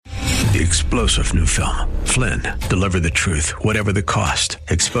The explosive new film, Flynn, deliver the truth, whatever the cost,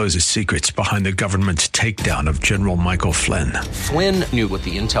 exposes secrets behind the government's takedown of General Michael Flynn. Flynn knew what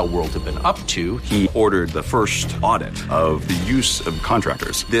the intel world had been up to. He ordered the first audit of the use of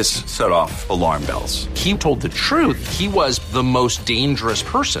contractors. This set off alarm bells. He told the truth. He was the most dangerous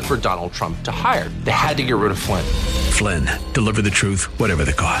person for Donald Trump to hire. They had to get rid of Flynn. Flynn, deliver the truth, whatever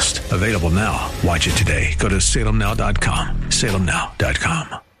the cost. Available now. Watch it today. Go to salemnow.com.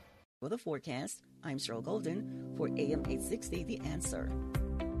 salemnow.com. For the forecast, I'm Cheryl Golden for AM 860, The Answer.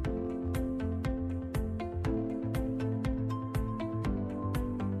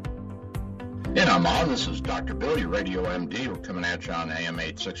 And I'm on. This is Dr. Bill, your radio MD. We're coming at you on AM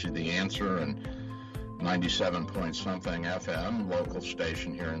 860, The Answer, and 97-point-something FM, local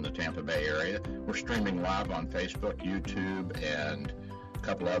station here in the Tampa Bay area. We're streaming live on Facebook, YouTube, and a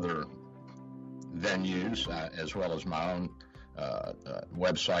couple other venues, as well as my own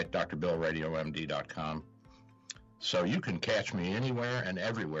website, drbillradiomd.com. So you can catch me anywhere and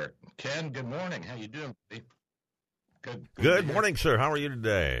everywhere. Ken, good morning. How you doing, buddy? Good morning, sir. How are you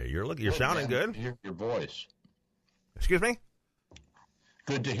today? You're sounding good. Hear your voice. Excuse me?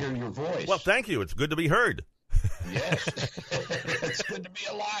 Good to hear your voice. Well, thank you. It's good to be heard. Yes. It's good to be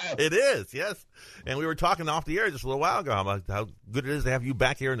alive. It is, yes. And we were talking off the air just a little while ago about how good it is to have you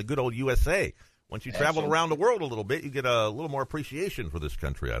back here in the good old USA. Once you travel around the world a little bit, you get a little more appreciation for this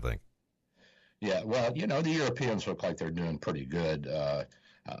country, I think. Yeah, well, the Europeans look like they're doing pretty good.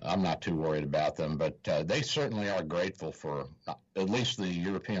 I'm not too worried about them, but they certainly are grateful for, at least the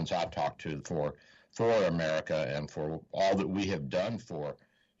Europeans I've talked to, for America and for all that we have done for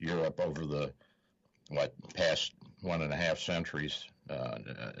Europe over the, past 1.5 centuries.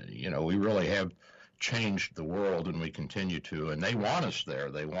 We really have changed the world, and we continue to, and they want us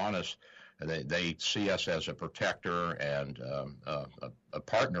there. They want us. They see us as a protector and a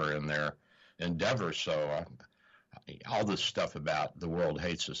partner in their endeavors. So all this stuff about the world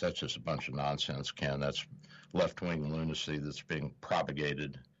hates us, that's just a bunch of nonsense, Ken. That's left-wing lunacy that's being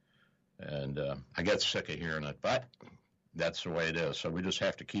propagated. And I get sick of hearing it, but that's the way it is. So we just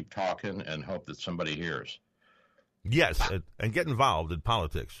have to keep talking and hope that somebody hears. Yes, and get involved in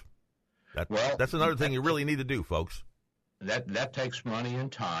politics. That's another thing you really need to do, folks. That takes money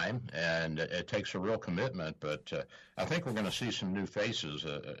and time, and it takes a real commitment. But I think we're going to see some new faces,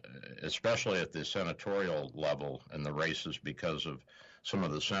 especially at the senatorial level in the races, because of some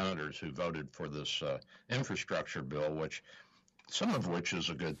of the senators who voted for this infrastructure bill, some of which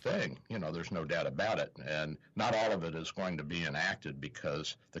is a good thing. There's no doubt about it. And not all of it is going to be enacted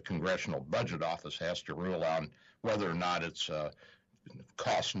because the Congressional Budget Office has to rule on whether or not it's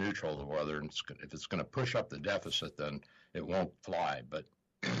cost neutral, or whether if it's going to push up the deficit, then it won't fly. But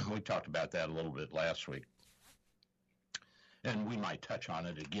we talked about that a little bit last week. And we might touch on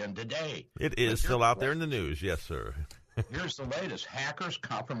it again today. It is still out there in the news. Yes, sir. Here's the latest. Hackers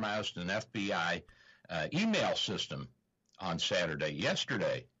compromised an FBI email system on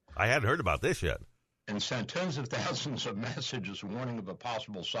yesterday. I hadn't heard about this yet. And sent tens of thousands of messages warning of a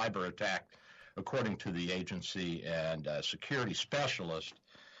possible cyber attack, according to the agency and security specialist.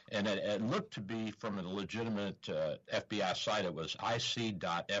 And it looked to be from a legitimate FBI site. It was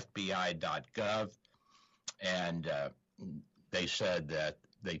ic.fbi.gov. And they said that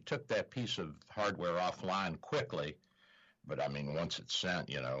they took that piece of hardware offline quickly. But, once it's sent,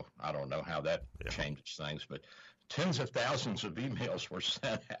 I don't know how that changes things. But tens of thousands of emails were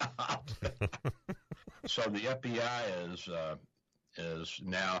sent out. So the FBI is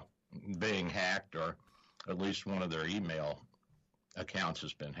now being hacked, or at least one of their email accounts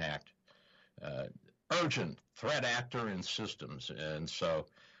has been hacked. Urgent threat actor in systems. And so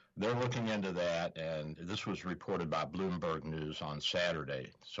they're looking into that, and this was reported by Bloomberg News on Saturday.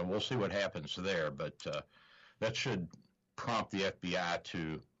 So we'll see what happens there, but that should prompt the FBI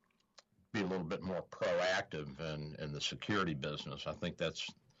to be a little bit more proactive in the security business. I think that's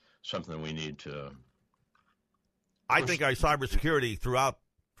something we need to. I think our cybersecurity throughout,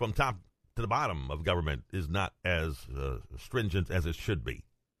 from top to the bottom of government, is not as stringent as it should be.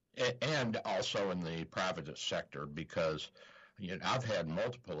 And also in the private sector, because I've had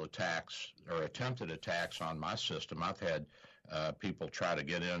multiple attacks or attempted attacks on my system. I've had people try to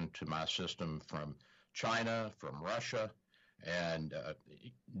get into my system from China, from Russia, and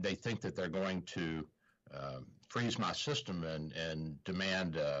they think that they're going to freeze my system and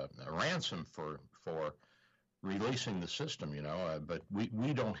demand a ransom for releasing the system, but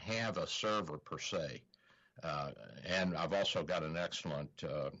we don't have a server per se. And I've also got an excellent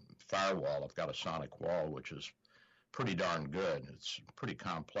firewall. I've got a sonic wall, which is pretty darn good. It's pretty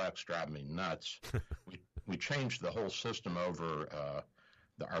complex, driving me nuts. We changed the whole system over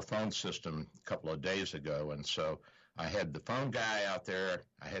our phone system a couple of days ago, and so I had the phone guy out there.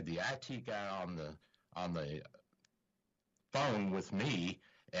 I had the IT guy on the phone with me,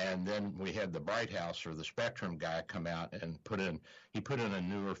 and then we had the Bright House or the Spectrum guy come out and put in a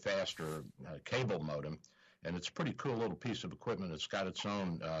newer, faster cable modem, and it's a pretty cool little piece of equipment. It's got its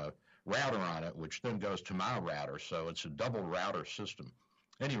own router on it, which then goes to my router, so it's a double router system.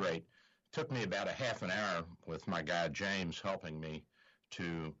 At any rate, it took me about a half an hour with my guy James helping me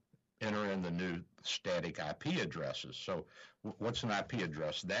to enter in the new static IP addresses. So what's an IP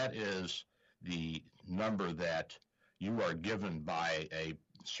address? That is the number that you are given by a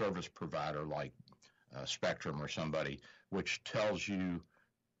service provider like Spectrum or somebody, which tells you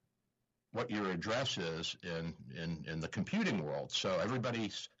what your address is in the computing world. So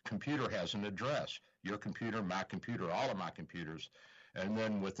everybody's computer has an address. Your computer, my computer, all of my computers. And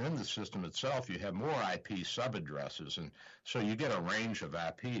then within the system itself, you have more IP sub-addresses. And so you get a range of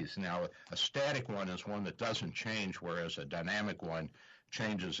IPs. Now, a static one is one that doesn't change, whereas a dynamic one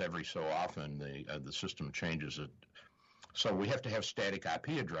changes every so often. The system changes it. So we have to have static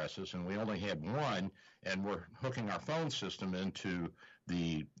IP addresses, and we only had one, and we're hooking our phone system into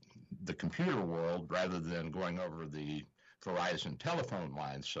the computer world rather than going over the Verizon telephone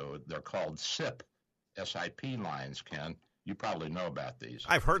lines. So they're called SIP lines, Ken. You probably know about these.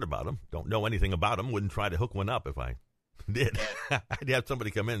 I've heard about them. Don't know anything about them. Wouldn't try to hook one up if I did. I'd have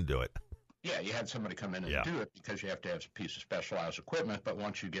somebody come in and do it. Yeah, you had somebody come in and do it because you have to have a piece of specialized equipment. But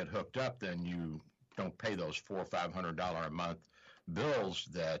once you get hooked up, then you don't pay those $400 or $500 a month bills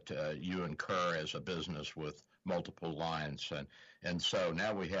that you incur as a business with multiple lines. And so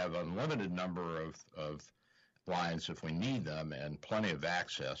now we have unlimited number of lines if we need them and plenty of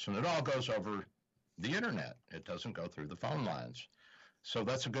access. And it all goes over the internet. It doesn't go through the phone lines. So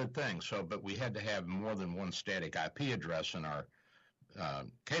that's a good thing. But we had to have more than one static IP address in our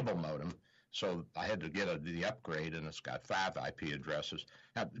cable modem. So I had to get the upgrade, and it's got 5 IP addresses.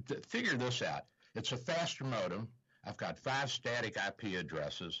 Now, figure this out. It's a faster modem. I've got 5 static IP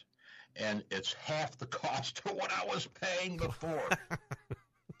addresses, and it's half the cost of what I was paying before.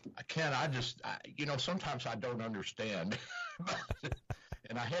 Sometimes I don't understand.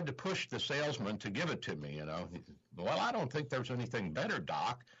 And I had to push the salesman to give it to me, Well, I don't think there's anything better,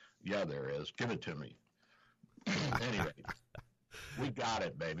 Doc. Yeah, there is. Give it to me. Anyway, we got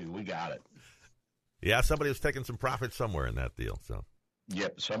it, baby. We got it. Yeah, somebody was taking some profit somewhere in that deal. So.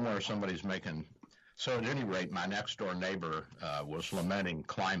 Yep, somewhere somebody's making. So at any rate, my next door neighbor was lamenting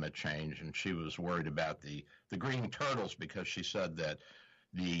climate change, and she was worried about the green turtles because she said that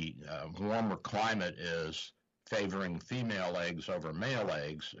the warmer climate is favoring female eggs over male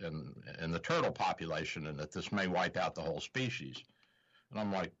eggs in the turtle population, and that this may wipe out the whole species. And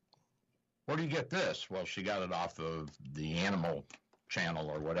I'm like, where do you get this? Well, she got it off of the Animal Channel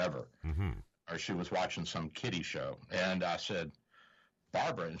or whatever. Mm-hmm. Or she was watching some kiddie show. And I said,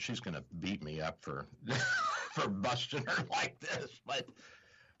 Barbara, and she's going to beat me up for for busting her like this, but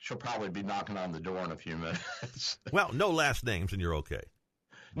she'll probably be knocking on the door in a few minutes. Well, no last names, and you're okay.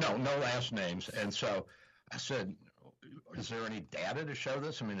 No last names. And so I said, is there any data to show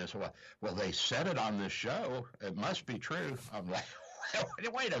this? I mean, well, they said it on this show. It must be true. I'm like,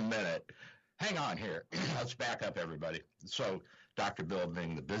 wait a minute. Hang on here. Let's back up, everybody. So Dr. Bill,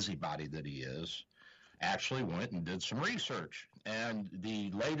 being the busybody that he is, actually went and did some research. And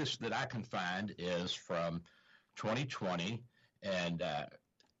the latest that I can find is from 2020, and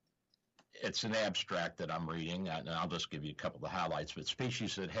it's an abstract that I'm reading, and I'll just give you a couple of the highlights. But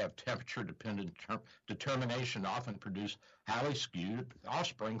species that have temperature-dependent determination often produce highly skewed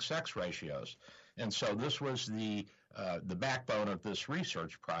offspring sex ratios. And so this was the backbone of this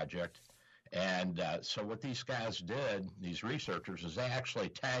research project. And so what these guys did, these researchers, is they actually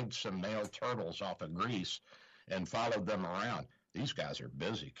tagged some male turtles off of Greece and followed them around. These guys are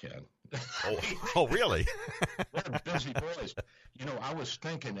busy, Ken. Oh, really? They're busy boys. I was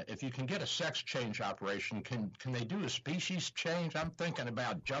thinking, if you can get a sex change operation, can they do a species change? I'm thinking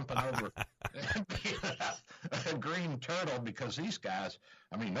about jumping over a green turtle, because these guys,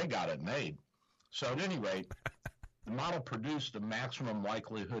 they got it made. So at any rate, the model produced a maximum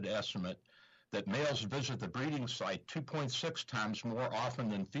likelihood estimate that males visit the breeding site 2.6 times more often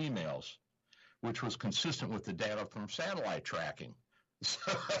than females, which was consistent with the data from satellite tracking.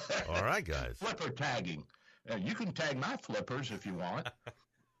 So, all right, guys. Flipper tagging. You can tag my flippers if you want.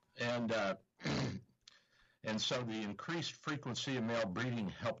 And so the increased frequency of male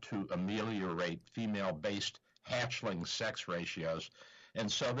breeding helped to ameliorate female-based hatchling sex ratios.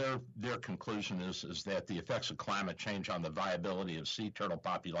 And so their conclusion is that the effects of climate change on the viability of sea turtle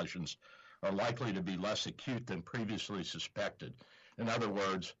populations are likely to be less acute than previously suspected. In other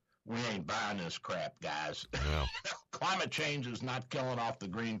words, we ain't buying this crap, guys. Yeah. Climate change is not killing off the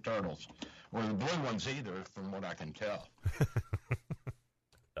green turtles, or the blue ones either, from what I can tell.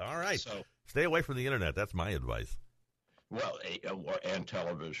 All right. So, stay away from the internet. That's my advice. well, and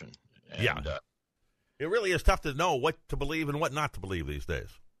television. And, Yeah. It really is tough to know what to believe and what not to believe these days.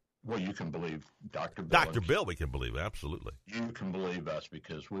 Well, you can believe Dr. Bill. Dr. Bill, we can believe, absolutely. You can believe us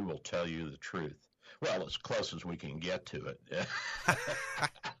because we will tell you the truth. Well, as close as we can get to it.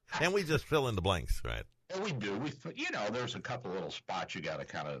 And we just fill in the blanks, right? And we do. There's a couple little spots you got to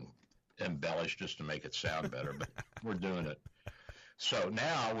kind of embellish just to make it sound better, but we're doing it. So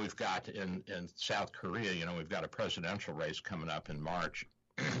now we've got in South Korea, we've got a presidential race coming up in March,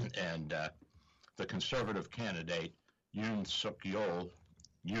 and the conservative candidate, Yoon Suk-yeol,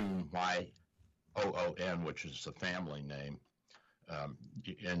 Yoon, Y-O-O-N, which is the family name.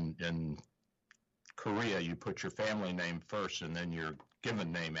 In Korea, you put your family name first and then your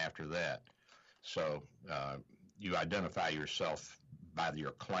given name after that. So you identify yourself by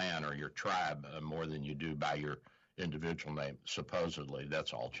your clan or your tribe more than you do by your individual name, supposedly.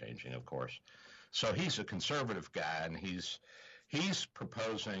 That's all changing, of course. So he's a conservative guy, and he's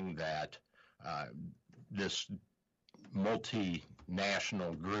proposing that this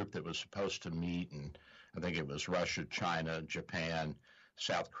multinational group that was supposed to meet, and I think it was Russia, China, Japan,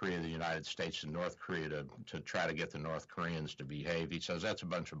 South Korea, the United States, and North Korea to try to get the North Koreans to behave. He says that's a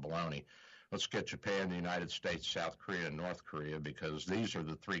bunch of baloney. Let's get Japan, the United States, South Korea, and North Korea, because these are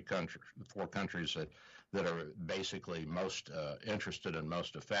the four countries that are basically most interested and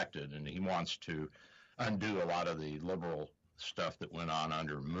most affected. And he wants to undo a lot of the liberal stuff that went on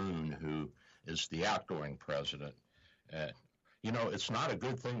under Moon, who is the outgoing president. It's not a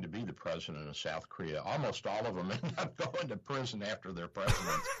good thing to be the president of South Korea. Almost all of them end up going to prison after they're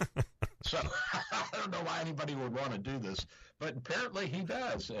presidents. So I don't know why anybody would want to do this, but apparently he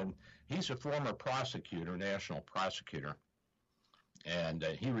does. And he's a former prosecutor, national prosecutor. And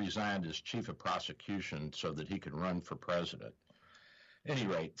he resigned as chief of prosecution so that he could run for president. At any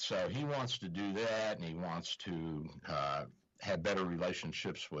rate, so he wants to do that, and he wants to have better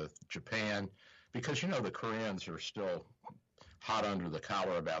relationships with Japan, because, the Koreans are still hot under the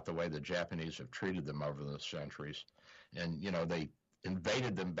collar about the way the Japanese have treated them over the centuries. And, they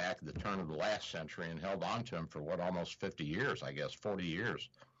invaded them back at the turn of the last century and held on to them for, almost 50 years, I guess, 40 years.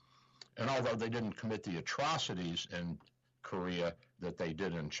 And although they didn't commit the atrocities in Korea that they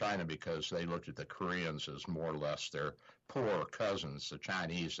did in China, because they looked at the Koreans as more or less their poor cousins, the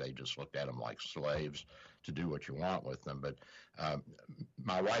Chinese, they just looked at them like slaves to do what you want with them. But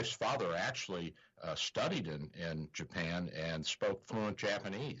my wife's father actually studied in Japan and spoke fluent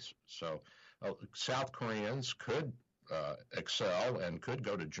Japanese. So South Koreans could excel and could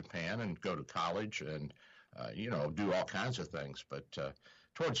go to Japan and go to college and, do all kinds of things. But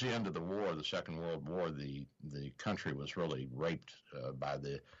towards the end of the war, the Second World War, the country was really raped by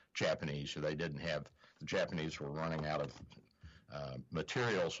the Japanese. So the Japanese were running out of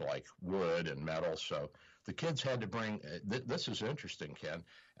materials like wood and metal. So the kids had to bring, this is interesting, Ken,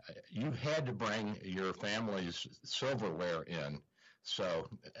 you had to bring your family's silverware in. So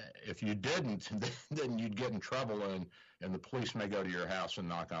if you didn't, then you'd get in trouble, and the police may go to your house and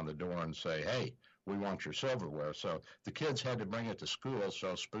knock on the door and say, hey, we want your silverware. So the kids had to bring it to school,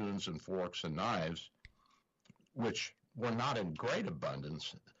 so spoons and forks and knives, which were not in great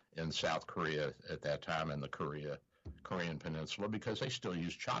abundance in South Korea at that time, in the Korean Peninsula, because they still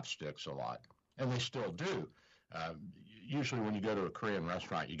use chopsticks a lot, and they still do. Usually when you go to a Korean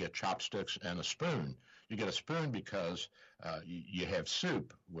restaurant, you get chopsticks and a spoon. You get a spoon because you have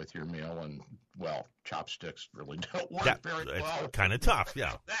soup with your meal, and, chopsticks really don't work very well. It's kind of tough,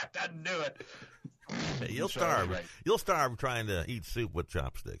 yeah. That doesn't do it. You'll starve. Right. You'll starve trying to eat soup with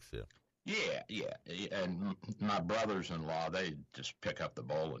chopsticks, yeah. Yeah. And my brothers-in-law, they just pick up the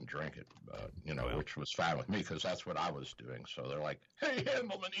bowl and drink it, which was fine with me because that's what I was doing. So they're like, hey,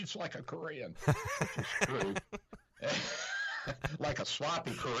 Handelman eats like a Korean, which is true. Like a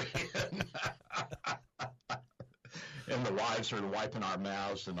sloppy Korean. And the wives are wiping our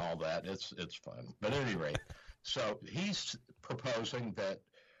mouths and all that. It's fun. But at any rate, so he's proposing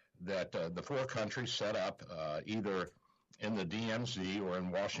that the four countries set up either in the DMZ or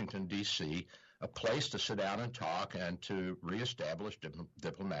in Washington, D.C., a place to sit down and talk and to reestablish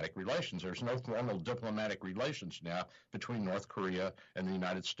diplomatic relations. There's no formal diplomatic relations now between North Korea and the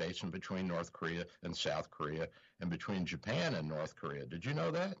United States, and between North Korea and South Korea, and between Japan and North Korea. Did you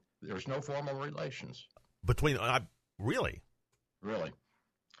know that? There's no formal relations. Between, really? Really.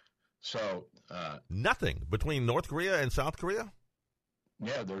 So. Nothing between North Korea and South Korea?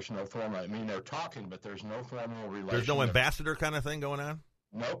 Yeah, there's no formal. I mean, they're talking, but there's no formal relation. There's no ambassador kind of thing going on?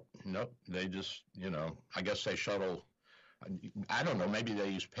 Nope. They just, I guess they shuttle. I don't know. Maybe they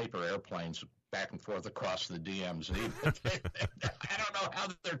use paper airplanes back and forth across the DMZ. I don't know how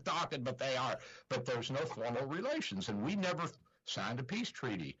they're talking, but they are. But there's no formal relations, and we never signed a peace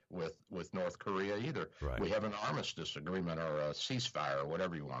treaty with North Korea either. Right. We have an armistice agreement or a ceasefire or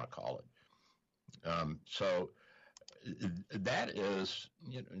whatever you want to call it. So that is,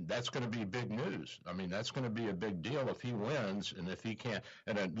 that's going to be big news. I mean, that's going to be a big deal if he wins, and if he can't.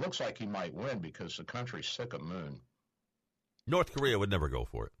 And it looks like he might win because the country's sick of Moon. North Korea would never go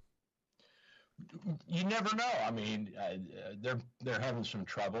for it. You never know. I mean, they're having some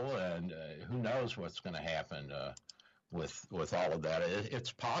trouble, and who knows what's going to happen with all of that.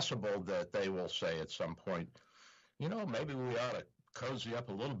 It's possible that they will say at some point, maybe we ought to cozy up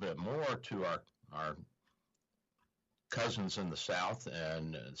a little bit more to our cousins in the South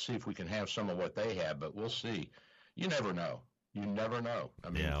and see if we can have some of what they have. But we'll see. You never know. You never know. I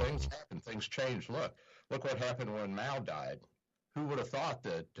mean, things happen. Things change. Look what happened when Mao died. Who would have thought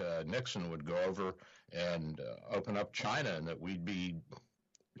that Nixon would go over and open up China and that we'd be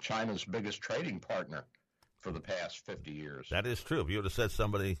China's biggest trading partner for the past 50 years? That is true. If you would have said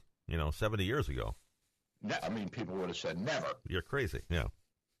somebody, 70 years ago. I mean, people would have said never. You're crazy. Yeah.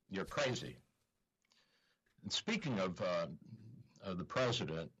 You're crazy. And speaking of the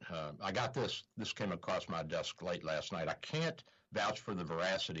president, I got this. This came across my desk late last night. I can't vouch for the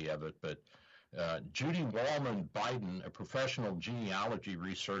veracity of it, but Judy Wallman Biden, a professional genealogy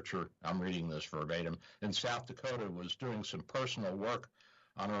researcher, I'm reading this verbatim, in South Dakota, was doing some personal work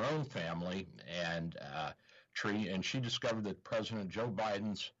on her own family and tree, and she discovered that President Joe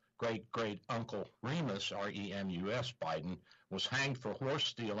Biden's great-great-uncle Remus, R-E-M-U-S Biden, was hanged for horse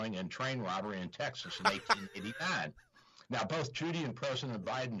stealing and train robbery in Texas in 1889. Now, both Judy and President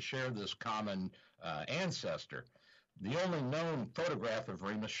Biden share this common ancestor. The only known photograph of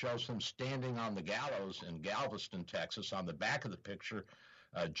Remus shows him standing on the gallows in Galveston, Texas. On the back of the picture,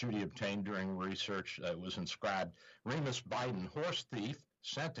 Judy obtained during research, was inscribed, Remus Biden, horse thief,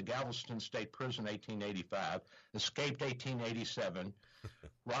 sent to Galveston State Prison 1885, escaped 1887,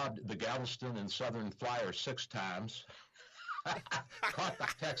 robbed the Galveston and Southern Flyer 6 times, caught by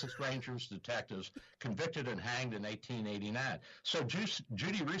Texas Rangers detectives, convicted and hanged in 1889. So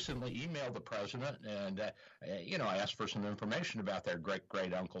Judy recently emailed the president and, I asked for some information about their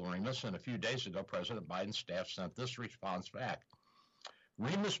great-great-uncle Remus, and a few days ago, President Biden's staff sent this response back.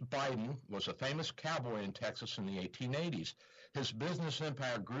 Remus Biden was a famous cowboy in Texas in the 1880s. His business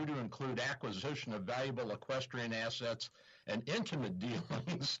empire grew to include acquisition of valuable equestrian assets and intimate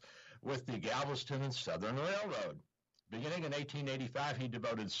dealings with the Galveston and Southern Railroad. Beginning in 1885, he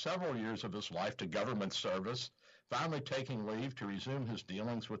devoted several years of his life to government service, finally taking leave to resume his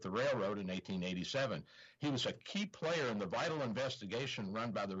dealings with the railroad in 1887. He was a key player in the vital investigation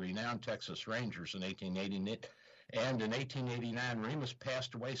run by the renowned Texas Rangers in 1888. And in 1889, Remus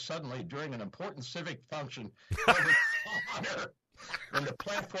passed away suddenly during an important civic function held in honor when the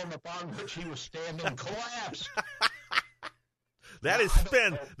platform upon which he was standing collapsed. That is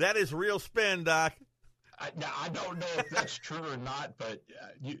spin. That is real spin, Doc. I don't know if that's true or not, but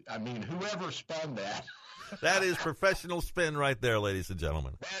whoever spun that. That is professional spin right there, ladies and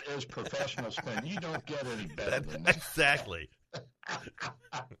gentlemen. That is professional spin. You don't get any better than that. Exactly.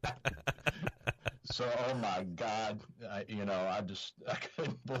 So, oh my God, I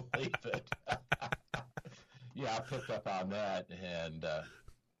couldn't believe it. Yeah, I picked up on that, and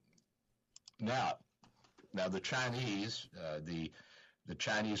now the Chinese, the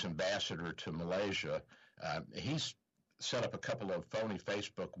Chinese ambassador to Malaysia, he's set up a couple of phony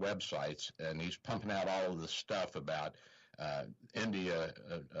Facebook websites, and he's pumping out all of this stuff about India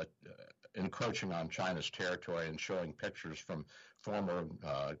encroaching on China's territory and showing pictures from former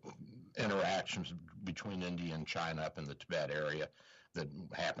interactions between India and China up in the Tibet area that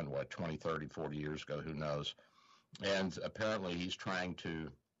happened, 20, 30, 40 years ago, who knows. And apparently he's trying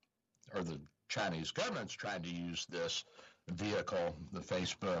to, or the Chinese government's trying to use this vehicle, the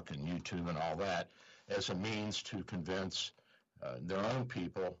Facebook and YouTube and all that, as a means to convince their own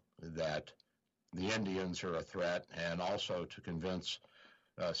people that the Indians are a threat, and also to convince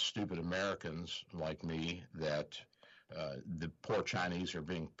stupid Americans like me that the poor Chinese are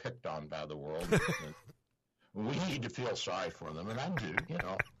being picked on by the world. We need to feel sorry for them, and I do.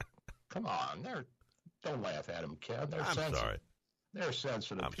 Come on, don't laugh at them, Ken. I'm sorry. They're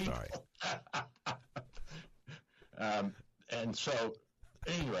sensitive people. Sorry. And so,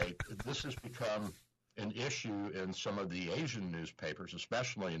 anyway, this has become an issue in some of the Asian newspapers,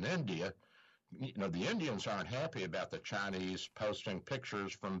 especially in India, the Indians aren't happy about the Chinese posting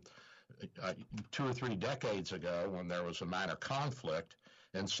pictures from 2 or 3 decades ago when there was a minor conflict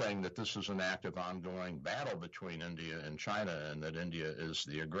and saying that this is an active ongoing battle between India and China and that India is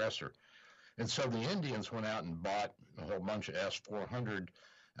the aggressor. And so the Indians went out and bought a whole bunch of S-400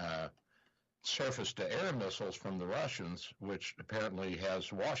 surface-to-air missiles from the Russians, which apparently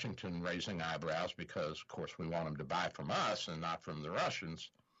has Washington raising eyebrows because, of course, we want them to buy from us and not from the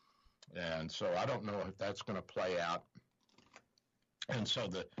Russians. And so I don't know if that's going to play out. And so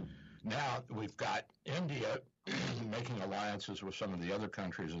now we've got India making alliances with some of the other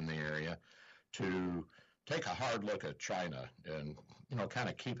countries in the area to take a hard look at China and, kind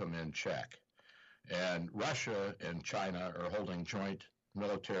of keep them in check. And Russia and China are holding joint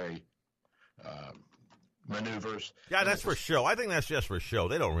military maneuvers. Yeah, that's for show. I think that's just for show.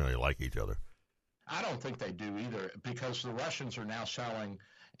 They don't really like each other. I don't think they do either, because the Russians are now selling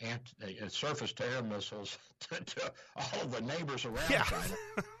surface-to-air missiles to all of the neighbors around China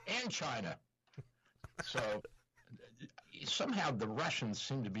and China. So somehow the Russians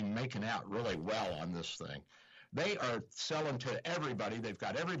seem to be making out really well on this thing. They are selling to everybody. They've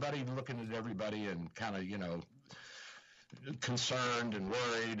got everybody looking at everybody and kind of, concerned and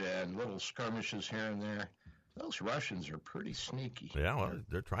worried and little skirmishes here and there. Those Russians are pretty sneaky. Yeah, well,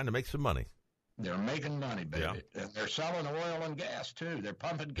 they're trying to make some money. They're making money, baby. Yeah. And they're selling oil and gas, too. They're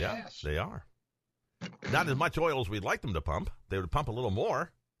pumping gas. They are. Not as much oil as we'd like them to pump. They would pump a little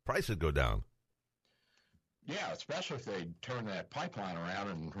more. Price would go down. Yeah, especially if they turn that pipeline around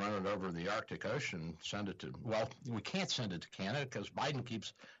and run it over the Arctic Ocean, send it to, well, we can't send it to Canada because Biden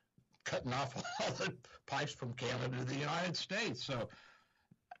keeps cutting off all the pipes from Canada to the United States. So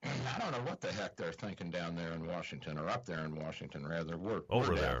I don't know what the heck they're thinking down there in Washington, or up there in Washington, rather.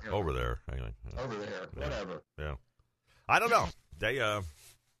 Over there. Anyway. Over there, whatever. Yeah. I don't know. They,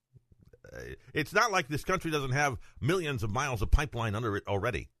 it's not like this country doesn't have millions of miles of pipeline under it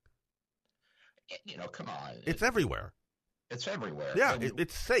already. Come on. It's everywhere. It's everywhere. Yeah,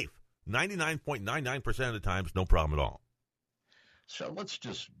 it's safe. 99.99% of the times, no problem at all. So let's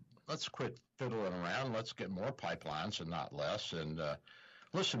quit fiddling around. Let's get more pipelines and not less. And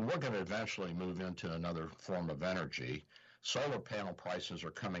listen, we're going to eventually move into another form of energy. Solar panel prices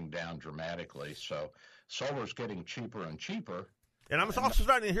are coming down dramatically, so solar's getting cheaper and cheaper. And I'm also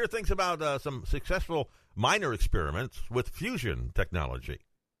starting to hear things about some successful minor experiments with fusion technology.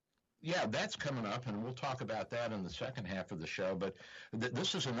 Yeah, that's coming up, and we'll talk about that in the second half of the show. But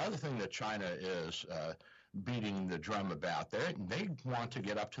this is another thing that China is beating the drum about. They want to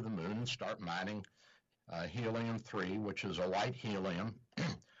get up to the moon and start mining helium-3, which is a light helium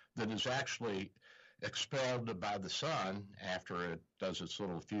that is actually expelled by the sun after it does its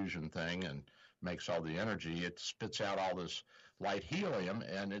little fusion thing and makes all the energy. It spits out all this light helium,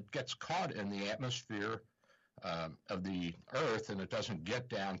 and it gets caught in the atmosphere of the Earth, and it doesn't get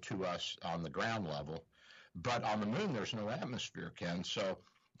down to us on the ground level. But on the moon, there's no atmosphere, Ken, so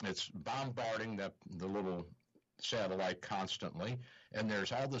it's bombarding the little satellite constantly, and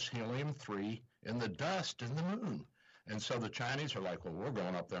there's all this helium-3 in the dust in the moon. And so the Chinese are like, well, we're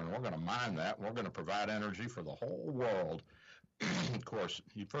going up there, and we're going to mine that. We're going to provide energy for the whole world. Of course,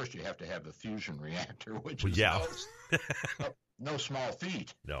 first you have to have a fusion reactor, which is no small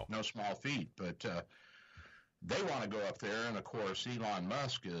feat. No small feat, but they want to go up there, and of course Elon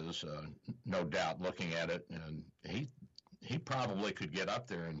Musk is no doubt looking at it, and he probably could get up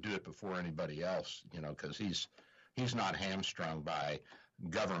there and do it before anybody else, because he's not hamstrung by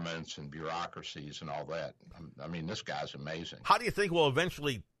governments and bureaucracies and all that. I mean, this guy's amazing. How do you think we'll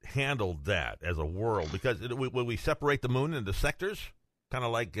eventually handle that as a world? Because will we separate the moon into sectors, kind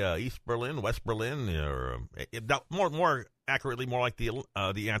of like East Berlin, West Berlin, or more accurately, more like the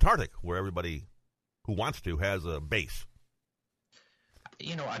Antarctic, where everybody who wants to has a base?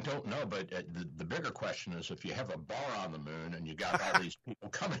 I don't know, but the bigger question is, if you have a bar on the moon and you got all these people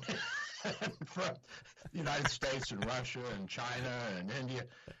coming in from the United States and Russia and China and India,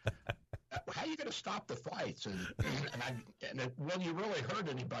 how are you going to stop the flights? Will you really hurt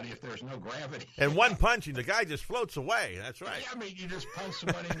anybody if there's no gravity? And one punch, and the guy just floats away. That's right. I mean, you just punch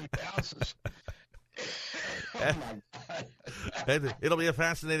somebody and he bounces. Oh, my God. It'll be a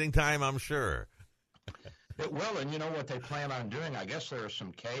fascinating time, I'm sure. It will, and you know what they plan on doing? I guess there are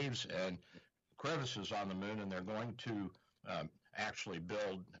some caves and crevices on the moon, and they're going to actually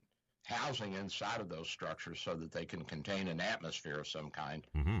build housing inside of those structures so that they can contain an atmosphere of some kind.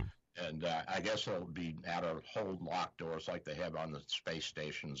 Mm-hmm. And I guess it'll be out of hold locked doors like they have on the space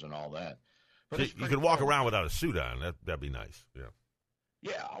stations and all that. But so you could walk around without a suit on. That'd be nice. Yeah.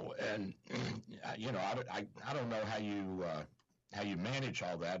 Yeah, and I don't know how you how you manage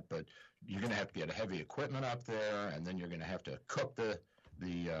all that, but you're going to have to get heavy equipment up there, and then you're going to have to cook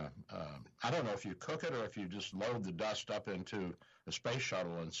I don't know if you cook it or if you just load the dust up into a space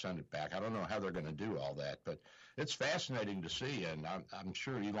shuttle and send it back. I don't know how they're going to do all that, but it's fascinating to see, and I'm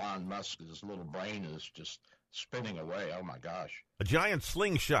sure Elon Musk's little brain is just spinning away. Oh, my gosh. A giant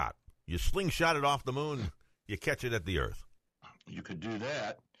slingshot. You slingshot it off the moon, you catch it at the Earth. You could do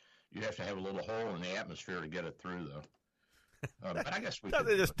that. You have to have a little hole in the atmosphere to get it through, though. But I guess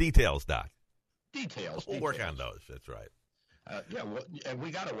They're just details, Doc. Details. We'll work on those. That's right. And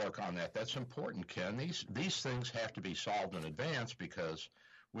we got to work on that. That's important, Ken. These things have to be solved in advance because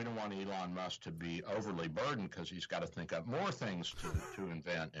we don't want Elon Musk to be overly burdened because he's got to think up more things to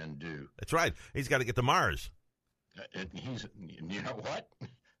invent and do. That's right. He's got to get to Mars. You know what?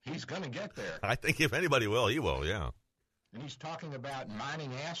 He's going to get there. I think if anybody will, he will, yeah. And he's talking about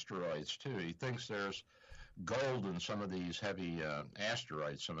mining asteroids, too. He thinks there's gold in some of these heavy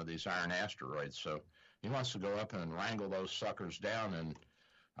asteroids, some of these iron asteroids. So he wants to go up and wrangle those suckers down. And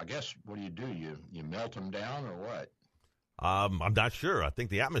I guess, what do? You melt them down or what? I'm not sure. I think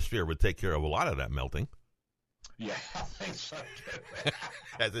the atmosphere would take care of a lot of that melting. Yeah, I think so, too.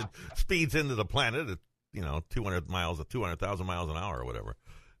 As it speeds into the planet at, 200,000 miles an hour or whatever.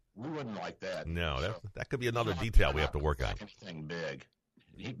 We wouldn't like that. No, that could be another detail we have to work on. Anything big.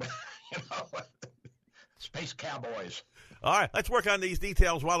 Space cowboys. All right, let's work on these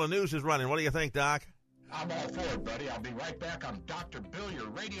details while the news is running. What do you think, Doc? I'm all for it, buddy. I'll be right back. I'm Dr. Bill, your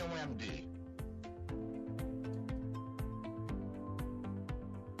Radio MD.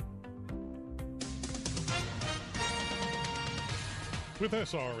 With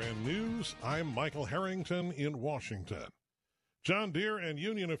SRN News, I'm Michael Harrington in Washington. John Deere and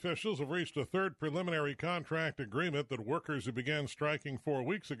union officials have reached a third preliminary contract agreement that workers who began striking 4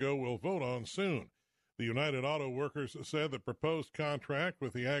 weeks ago will vote on soon. The United Auto Workers said the proposed contract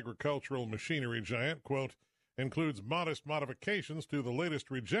with the agricultural machinery giant, quote, includes modest modifications to the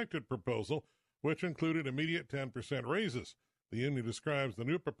latest rejected proposal, which included immediate 10% raises. The union describes the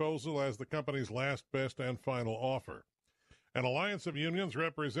new proposal as the company's last, best, and final offer. An alliance of unions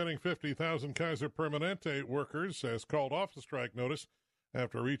representing 50,000 Kaiser Permanente workers has called off the strike notice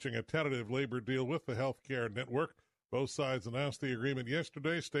after reaching a tentative labor deal with the healthcare network. Both sides announced the agreement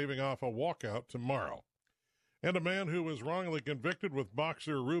yesterday, staving off a walkout tomorrow. And a man who was wrongly convicted with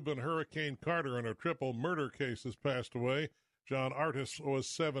boxer Reuben Hurricane Carter in a triple murder case has passed away. John Artis was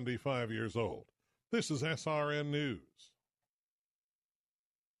 75 years old. This is SRN News.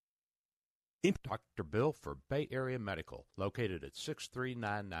 Dr. Bill for Bay Area Medical, located at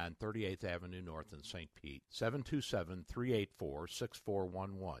 6399 38th Avenue North in St. Pete,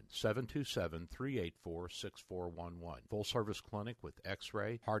 727-384-6411, 727-384-6411. Full-service clinic with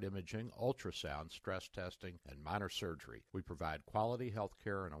X-ray, heart imaging, ultrasound, stress testing, and minor surgery. We provide quality health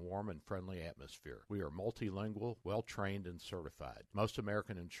care in a warm and friendly atmosphere. We are multilingual, well-trained, and certified. Most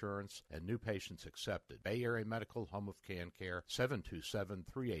American insurance and new patients accepted. Bay Area Medical, home of Can Care,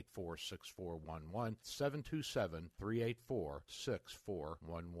 727-384-6411.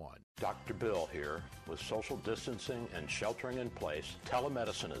 727-384-6411. Dr. Bill here. With social distancing and sheltering in place,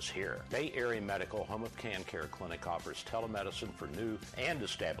 telemedicine is here. Bay Area Medical Home of Can Care Clinic offers telemedicine for new and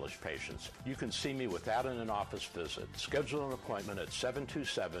established patients. You can see me without an in-office visit. Schedule an appointment at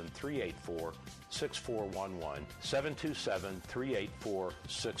 727-384-6411,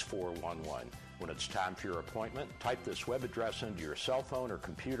 727-384-6411. When it's time for your appointment, type this web address into your cell phone or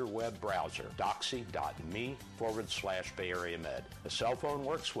computer web browser, doxy.me/Bay Area Med. A cell phone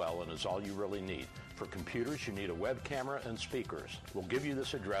works well and is all you really need. For computers, you need a web camera and speakers. We'll give you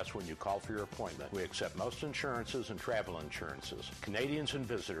this address when you call for your appointment. We accept most insurances and travel insurances. Canadians and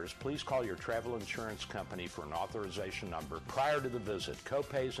visitors, please call your travel insurance company for an authorization number prior to the visit.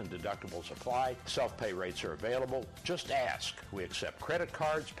 Copays and deductibles apply. Self-pay rates are available. Just ask. We accept credit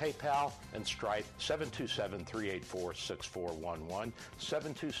cards, PayPal, and Stripe. 727-384-6411,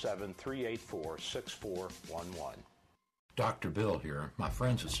 727-384-6411. Dr. Bill here. My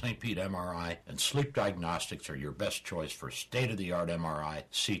friends at St. Pete MRI and Sleep Diagnostics are your best choice for state-of-the-art MRI,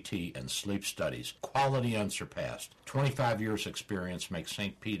 CT, and sleep studies. Quality unsurpassed. 25 years experience makes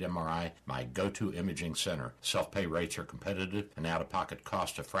St. Pete MRI my go-to imaging center. Self-pay rates are competitive and out-of-pocket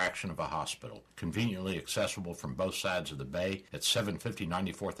cost a fraction of a hospital. Conveniently accessible from both sides of the bay at 750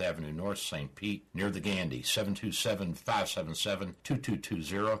 94th Avenue North, St. Pete, near the Gandy.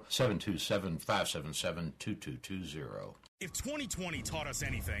 727-577-2220, 727-577-2220. If 2020 taught us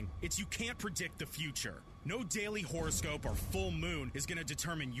anything, it's you can't predict the future. No daily horoscope or full moon is going to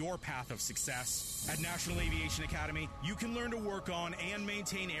determine your path of success. At National Aviation Academy, you can learn to work on and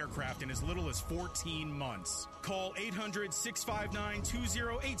maintain aircraft in as little as 14 months. Call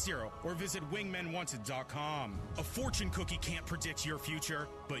 800-659-2080 or visit wingmenwanted.com. A fortune cookie can't predict your future,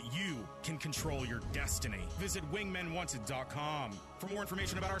 but you can control your destiny. Visit wingmenwanted.com. For more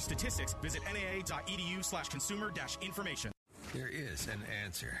information about our statistics, visit naa.edu/consumer-information. There is an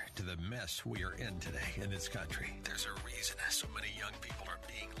answer to the mess we are in today in this country. There's a reason so many young people are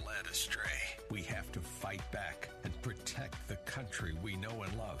being led astray. We have to fight back and protect the country we know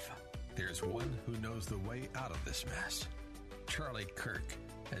and love. There's one who knows the way out of this mess. Charlie Kirk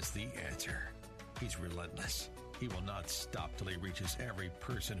has the answer. He's relentless. He will not stop till he reaches every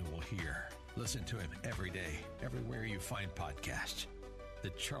person who will hear. Listen to him every day, everywhere you find podcasts. The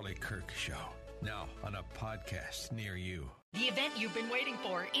Charlie Kirk Show, now on a podcast near you. The event you've been waiting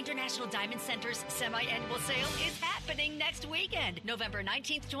for, International Diamond Center's semi-annual sale, is happening next weekend, November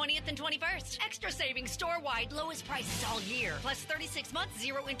 19th, 20th, and 21st. Extra savings store-wide, lowest prices all year, plus 36 months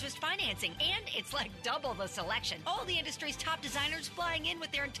zero-interest financing, and it's like double the selection. All the industry's top designers flying in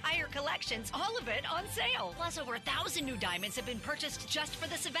with their entire collections, all of it on sale. Plus, over 1,000 new diamonds have been purchased just for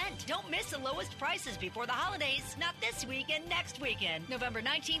this event. Don't miss the lowest prices before the holidays. Not this weekend, next weekend, November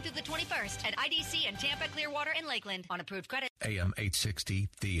 19th through the 21st at IDC in Tampa, Clearwater, and Lakeland on approved credit. AM 860,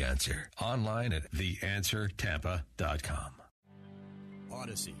 The Answer. Online at theanswertampa.com.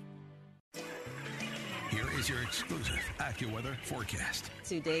 Odyssey. Here is your exclusive AccuWeather forecast.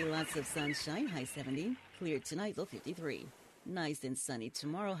 Today, lots of sunshine, high 70. Clear tonight, low 53. Nice and sunny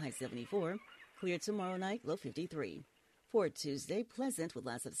tomorrow, high 74. Clear tomorrow night, low 53. For Tuesday, pleasant with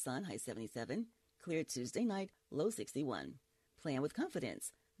lots of sun, high 77. Clear Tuesday night, low 61. Plan with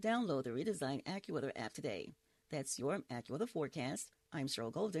confidence. Download the redesigned AccuWeather app today. That's your AccuWeather forecast. I'm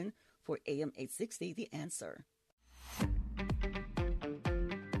Cheryl Golden for AM 860, The Answer.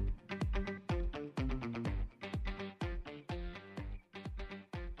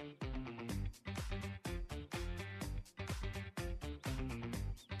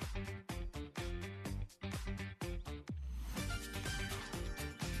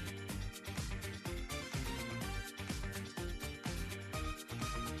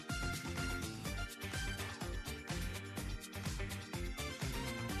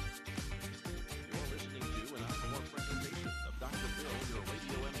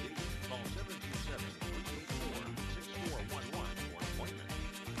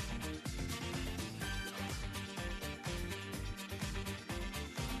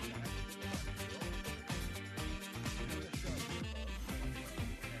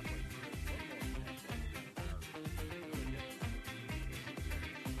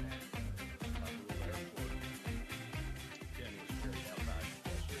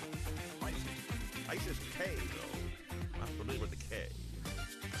 ISIS K, though. Not familiar with the K.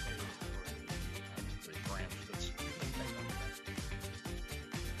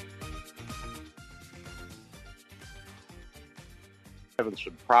 Having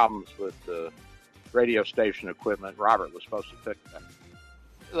some problems with the radio station equipment. Robert was supposed to fix that.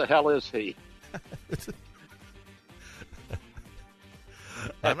 Who the hell is he?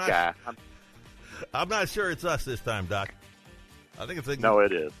 I'm not sure it's us this time, Doc. I think it's no,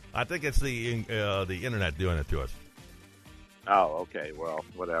 it is. I think it's the internet doing it to us. Oh, okay. Well,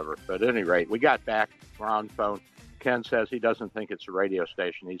 whatever. But at any rate, we got back. We're on phone. Ken says he doesn't think it's a radio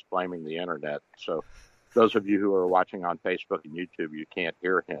station. He's blaming the internet. So those of you who are watching on Facebook and YouTube, you can't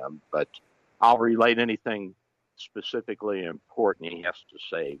hear him. But I'll relate anything specifically important he has to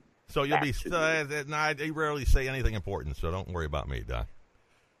say. So you'll be... I rarely say anything important, so don't worry about me, Doc.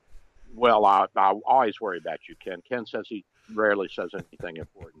 Well, I always worry about you, Ken. Ken says he rarely says anything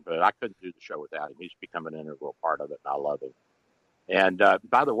important, but I couldn't do the show without him. He's become an integral part of it, and I love him. And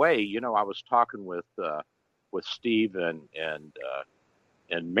by the way, you know, I was talking with Steve and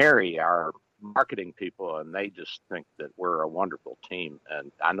Mary, our marketing people, and they just think that we're a wonderful team.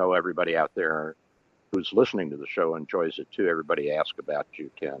 And I know everybody out there who's listening to the show enjoys it too. Everybody asks about you,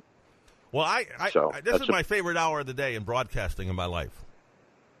 Ken. Well, this is my favorite hour of the day in broadcasting in my life.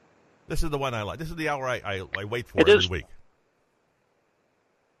 This is the one I like. This is the hour I wait for every week.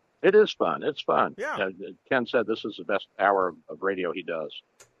 It is fun. It's fun. Yeah. Ken said this is the best hour of radio he does.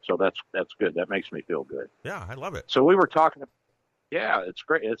 So that's good. That makes me feel good. Yeah, I love it. So we were talking. Yeah, it's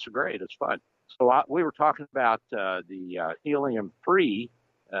great. It's great. It's fun. So we were talking about the helium-3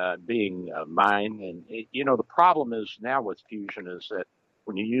 being mined. And, you know, the problem is now with fusion is that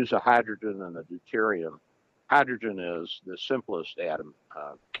when you use a hydrogen and a deuterium, hydrogen is the simplest atom,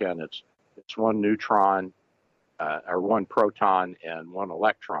 Ken. It's one neutron or one proton and one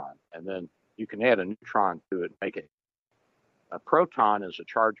electron. And then you can add a neutron to it, make it. A proton is a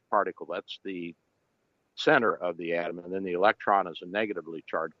charged particle. That's the center of the atom, and then the electron is a negatively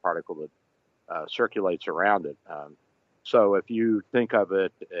charged particle that circulates around it. So if you think of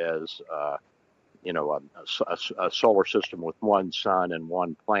it as, a solar system with one sun and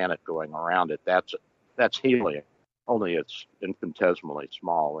one planet going around it, that's helium. Only it's infinitesimally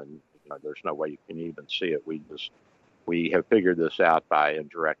small, and there's no way you can even see it. We have figured this out by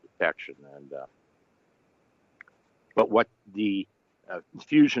indirect detection, but what the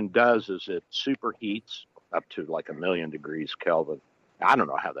fusion does is it superheats up to like 1 million degrees Kelvin. I don't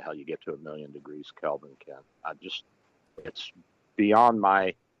know how the hell you get to 1 million degrees Kelvin, Ken. It's beyond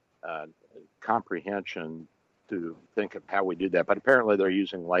my comprehension to think of how we do that. But apparently they're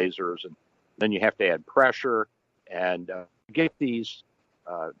using lasers, and then you have to add pressure and get these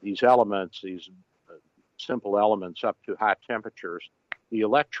elements, these simple elements, up to high temperatures. The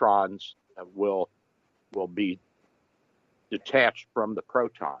electrons will be detached from the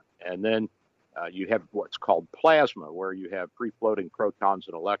proton, and then you have what's called plasma, where you have free-floating protons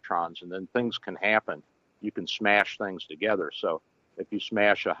and electrons, and then things can happen. You can smash things together. So if you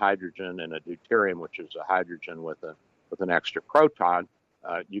smash a hydrogen and a deuterium, which is a hydrogen with an extra proton,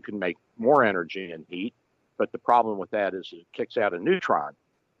 you can make more energy and heat. But the problem with that is it kicks out a neutron.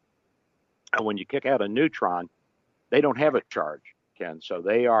 And when you kick out a neutron, they don't have a charge, Ken. So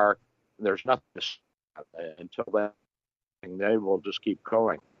there's nothing to stop until then. They will just keep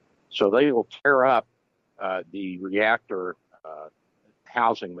going. So they will tear up the reactor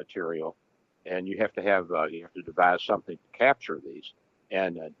housing material, and you have to devise something to capture these.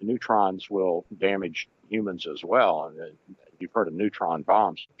 And neutrons will damage humans as well. And you've heard of neutron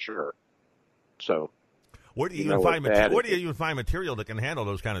bombs, I'm sure. So where do you even find material? Where do you even find material that can handle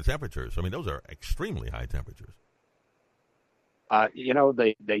those kind of temperatures? I mean, those are extremely high temperatures.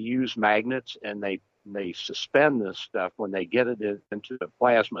 They use magnets, and they suspend this stuff. When they get it into the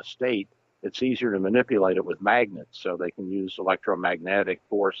plasma state, it's easier to manipulate it with magnets. So they can use electromagnetic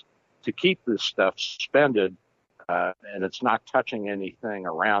force to keep this stuff suspended, and it's not touching anything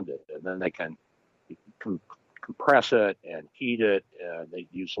around it. And then they can compress it and heat it. They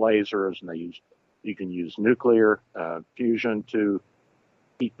use lasers, and you can use nuclear fusion to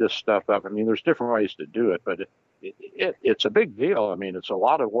heat this stuff up. I mean, there's different ways to do it, but it's a big deal. I mean, it's a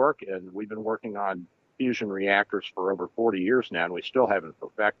lot of work, and we've been working on fusion reactors for over 40 years now, and we still haven't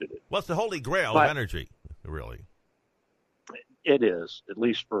perfected it. Well, it's the holy grail of energy, really. It is, at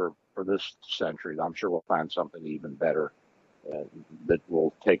least for this century. I'm sure we'll find something even better that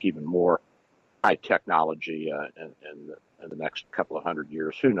will take even more high technology in the next couple of hundred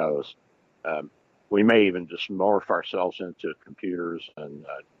years. Who knows? We may even just morph ourselves into computers, and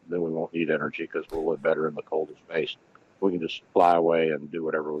then we won't need energy because we'll live better in the coldest space. We can just fly away and do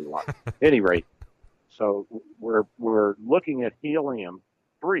whatever we want. At any rate, so we're looking at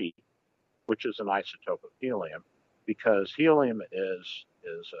helium-3, which is an isotope of helium, because helium is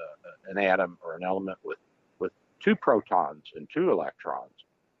an atom or an element with 2 protons and 2 electrons.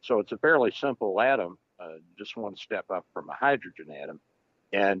 So it's a fairly simple atom, just one step up from a hydrogen atom.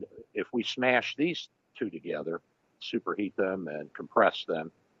 And if we smash these 2 together, superheat them and compress them,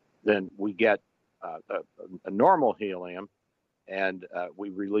 then we get a normal helium, and we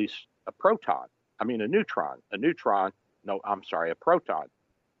release a proton. I mean, a neutron. A proton.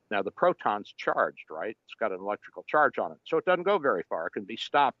 Now, the proton's charged, right? It's got an electrical charge on it. So it doesn't go very far. It can be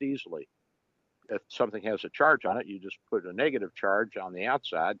stopped easily. If something has a charge on it, you just put a negative charge on the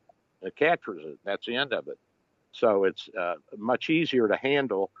outside, and it captures it. That's the end of it. So it's much easier to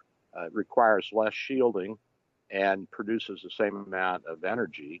handle, requires less shielding, and produces the same amount of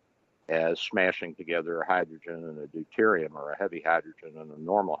energy as smashing together a hydrogen and a deuterium, or a heavy hydrogen and a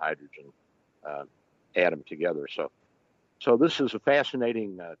normal hydrogen atom together. So this is a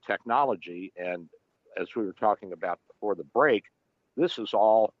fascinating technology, and as we were talking about before the break, this is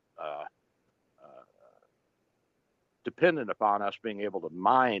all dependent upon us being able to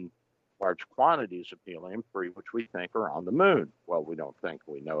mine large quantities of helium-3, which we think are on the moon. Well, we don't think,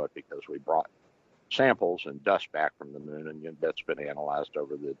 we know it because we brought samples and dust back from the moon, and that's been analyzed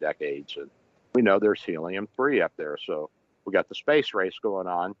over the decades, and we know there's helium-3 up there. So we got the space race going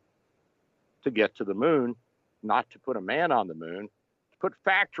on to get to the moon, not to put a man on the moon, to put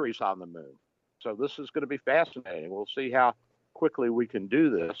factories on the moon. So this is going to be fascinating. We'll see how quickly we can do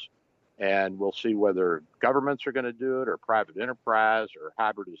this, and we'll see whether governments are going to do it, or private enterprise, or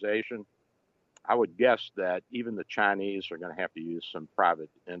hybridization. I would guess that even the Chinese are going to have to use some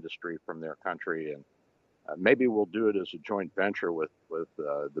private industry from their country, and maybe we'll do it as a joint venture with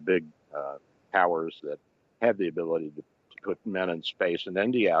the big powers that have the ability to put men in space. And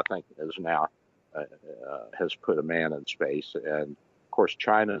India, I think, is now has put a man in space. And, of course,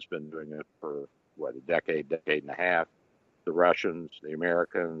 China's been doing it for, a decade and a half. The Russians, the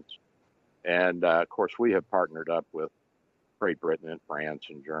Americans. And, of course, we have partnered up with Great Britain and France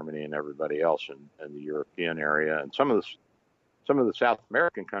and Germany and everybody else in the European area. And some of the South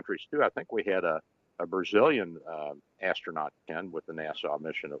American countries, too. I think we had a Brazilian astronaut, Ken, with the NASA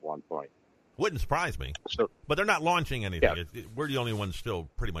mission at one point. Wouldn't surprise me. But they're not launching anything. Yeah. We're the only ones still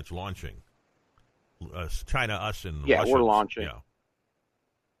pretty much launching. China, us, and Russia. Yeah, we're launching. Yeah.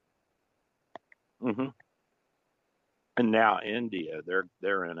 Mm-hmm. And now India,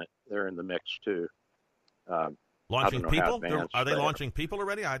 they're in it. They're in the mix too. Launching people? Are they launching people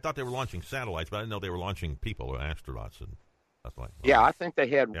already? I thought they were launching satellites, but I didn't know they were launching people or astronauts and stuff like that. Yeah, I think they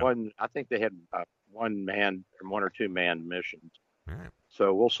had one. I think they had one or two manned missions. All right.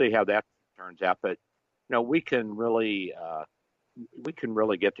 So we'll see how that turns out. But we can really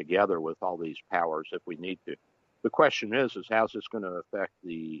get together with all these powers if we need to. The question is how's this going to affect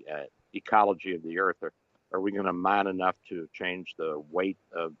the ecology of the Earth? Are we going to mine enough to change the weight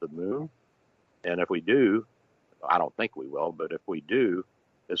of the moon? And if we do, I don't think we will, but if we do,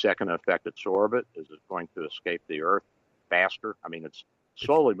 is that going to affect its orbit? Is it going to escape the Earth faster? I mean, it's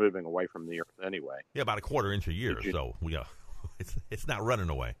slowly moving away from the Earth anyway. Yeah, about a quarter inch a year. So it's not running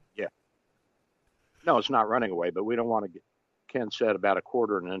away. Yeah. No, it's not running away, but we don't want to get. Ken said about a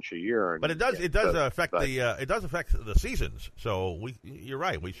quarter an inch a year. But it does affect the seasons. So you're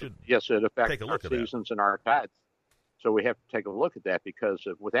right. We should it affects take a look our at seasons and our tides. So we have to take a look at that because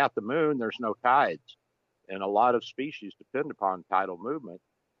without the moon, there's no tides, and a lot of species depend upon tidal movement.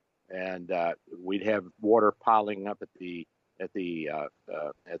 And we'd have water piling up at the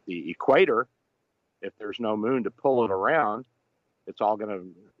equator. If there's no moon to pull it around, it's all going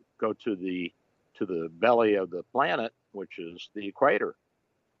to go to the belly of the planet, which is the equator.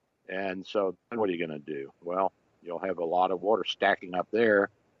 And so then what are you going to do? Well, you'll have a lot of water stacking up there,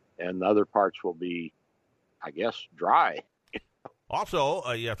 and the other parts will be, I guess, dry.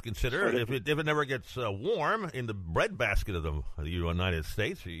 Also, you have to consider if it never gets warm in the breadbasket of the United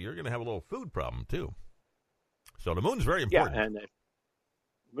States, you're going to have a little food problem too. So the moon's very important. Yeah, and the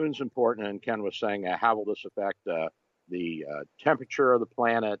moon's important. And Ken was saying, how will this affect the temperature of the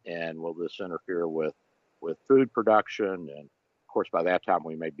planet, and will this interfere with food production? And of course, by that time,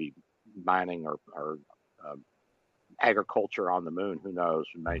 we may be mining or agriculture on the moon. Who knows?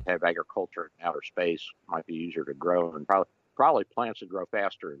 We might have agriculture in outer space. Might be easier to grow, and probably plants that grow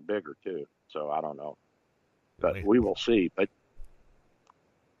faster and bigger too. So I don't know, but we will see. But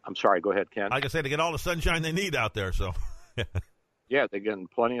I'm sorry. Go ahead, Ken. Like I said, they get all the sunshine they need out there. So yeah, they're getting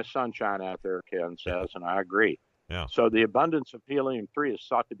plenty of sunshine out there, Ken says, and I agree. Yeah. So the abundance of helium-3 is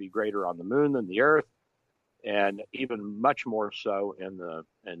thought to be greater on the moon than the Earth, and even much more so in the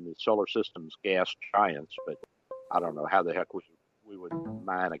solar system's gas giants. But I don't know how the heck we would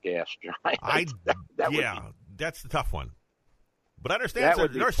mine a gas giant. That's the tough one. But I understand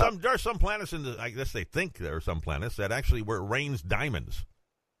there are some planets I guess they think there are some planets that actually where it rains diamonds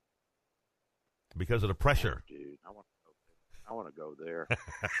because of the pressure. Oh, dude, I want to go there.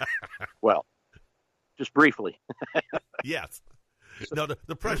 Well, just briefly. Yes. No,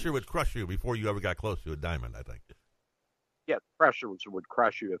 the pressure would crush you before you ever got close to a diamond, I think. Yeah, the pressure would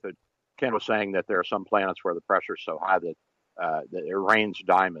crush you. Ken was saying that there are some planets where the pressure is so high that it rains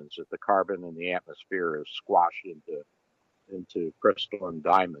diamonds, that the carbon in the atmosphere is squashed into crystalline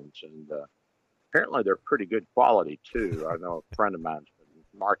diamonds. And apparently they're pretty good quality, too. I know a friend of mine's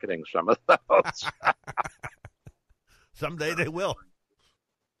been marketing some of those. Someday they will.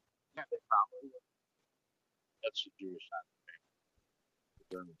 Yeah, they probably will. That's the Jewish side of the family. The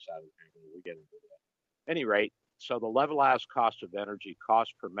German side of the family. We get into that. At any rate, so the levelized cost of energy,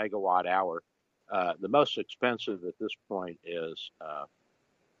 cost per megawatt hour, the most expensive at this point is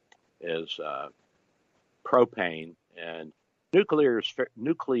propane, and nuclear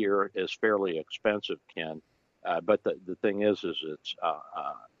is fairly expensive, Ken. But the thing is it's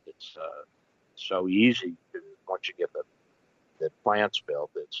so easy once you get the plants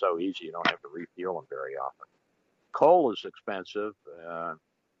built. It's so easy you don't have to refuel them very often. Coal is expensive,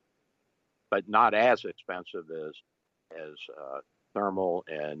 but not as expensive as thermal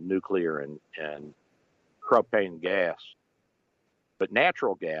and nuclear and propane gas. But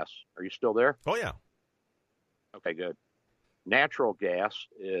natural gas, are you still there? Oh, yeah. Okay, good. Natural gas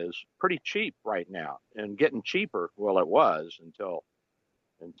is pretty cheap right now and getting cheaper. Well, it was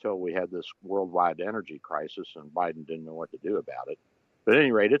until we had this worldwide energy crisis and Biden didn't know what to do about it. But at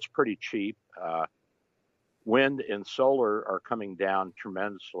any rate, it's pretty cheap. Wind and solar are coming down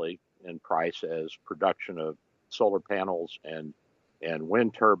tremendously in price as production of solar panels and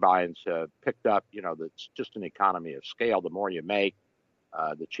wind turbines have picked up. That's just an economy of scale. The more you make,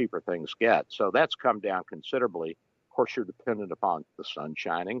 the cheaper things get. So that's come down considerably. Of course, you're dependent upon the sun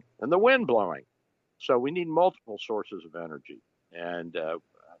shining and the wind blowing. So we need multiple sources of energy. And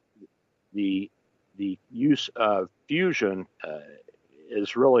the use of fusion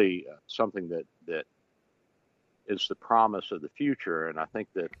is really something that is the promise of the future. And I think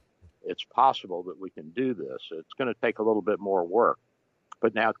that it's possible that we can do this. It's going to take a little bit more work.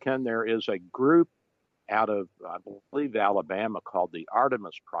 But now, Ken, there is a group out of, I believe, Alabama called the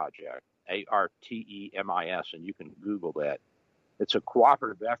Artemis Project, Artemis, and you can Google that. It's a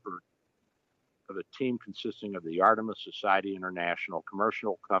cooperative effort of a team consisting of the Artemis Society International,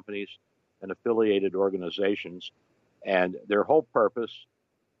 commercial companies, and affiliated organizations. And their whole purpose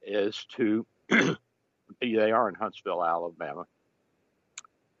is to, they are in Huntsville, Alabama.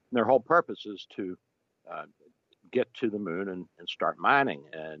 And their whole purpose is to get to the moon and start mining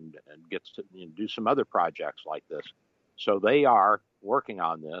and get to do some other projects like this. So they are working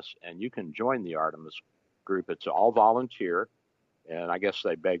on this, and you can join the Artemis group. It's all volunteer, and I guess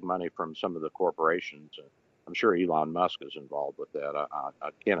they beg money from some of the corporations. I'm sure Elon Musk is involved with that. I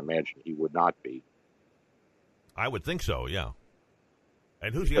can't imagine he would not be. I would think so, yeah.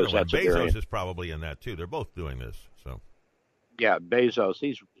 And who's the other one? Bezos is probably in that too. They're both doing this. So, yeah, Bezos.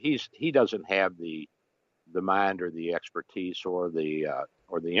 He doesn't have the mind or the expertise or the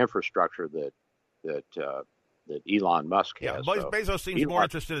infrastructure that Elon Musk has. Yeah, Bezos seems more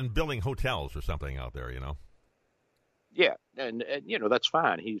interested in building hotels or something out there, Yeah, and that's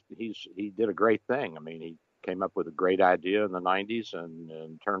fine. He did a great thing. I mean, he came up with a great idea in the 90s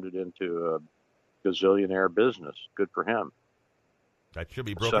and turned it into a gazillionaire business. Good for him. That should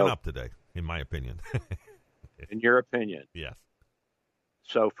be broken up today, in my opinion. In your opinion? Yes.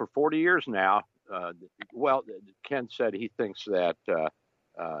 So for 40 years now, Ken said he thinks that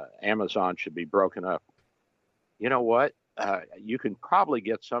Amazon should be broken up. You know what? You can probably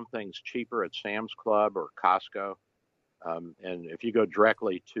get some things cheaper at Sam's Club or Costco. And if you go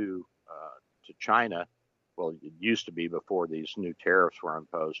directly to China, well, it used to be before these new tariffs were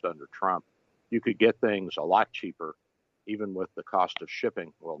imposed under Trump, you could get things a lot cheaper, even with the cost of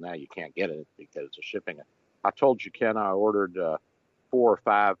shipping. Well, now you can't get it because of shipping. I told you, Ken, I ordered 4 or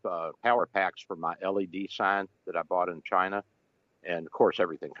 5 power packs for my LED sign that I bought in China. And, of course,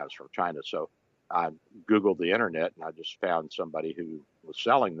 everything comes from China. So I Googled the Internet, and I just found somebody who was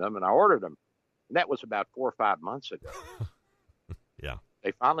selling them, and I ordered them. And that was about 4 or 5 months ago. Yeah.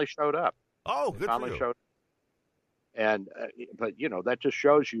 They finally showed up. Oh, good for you. Showed up. And, but, that just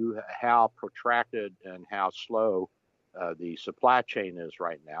shows you how protracted and how slow the supply chain is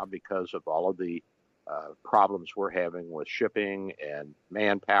right now because of all of the problems we're having with shipping and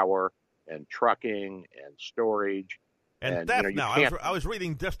manpower and trucking and storage. And theft now. I was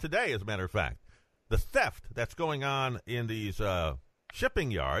reading just today, as a matter of fact, the theft that's going on in these shipping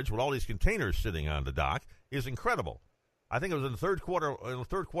yards with all these containers sitting on the dock is incredible. I think it was in the third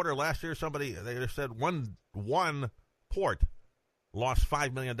quarter last year, they said one port lost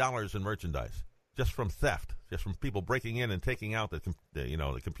 $5 million in merchandise just from theft, just from people breaking in and taking out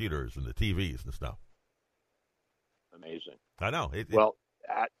the computers and the TVs and stuff. Amazing. I know.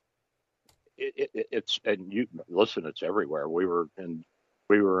 It's and you listen. It's everywhere. We were in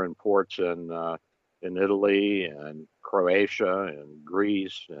ports in Italy and Croatia and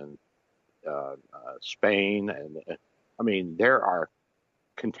Greece and Spain, and I mean there are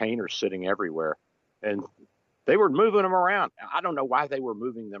containers sitting everywhere, and they were moving them around. I don't know why they were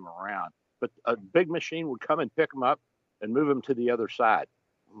moving them around, but a big machine would come and pick them up and move them to the other side.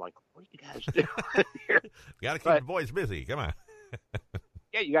 I'm like, what are you guys doing here? You got to keep the boys busy. Come on.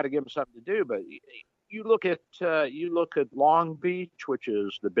 Yeah, you got to give them something to do. But you look at Long Beach, which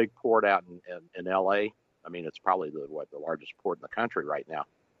is the big port out in L.A. I mean, it's probably the largest port in the country right now.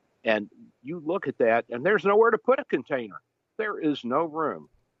 And you look at that, and there's nowhere to put a container. There is no room.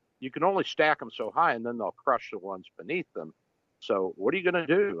 You can only stack them so high, and then they'll crush the ones beneath them. So what are you going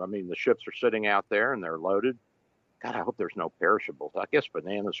to do? I mean, the ships are sitting out there, and they're loaded. God, I hope there's no perishables. I guess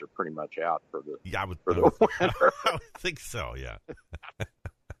bananas are pretty much out for the winter. I would think so, yeah.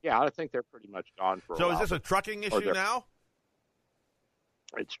 Yeah, I think they're pretty much gone for a while. So is this a trucking issue now?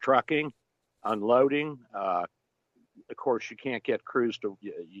 It's trucking, unloading. Of course, you can't get crews to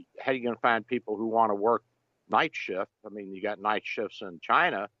how are you going to find people who want to work night shift? I mean, you got night shifts in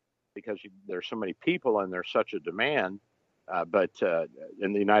China because there's so many people and there's such a demand. But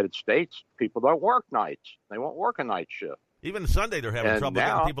in the United States, people don't work nights. They won't work a night shift. Even Sunday, they're having trouble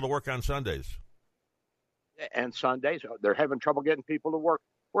getting people to work on Sundays. and Sundays. They're having trouble getting people to work.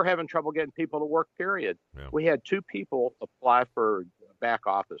 We're having trouble getting people to work, period. Yeah. We had 2 people apply for a back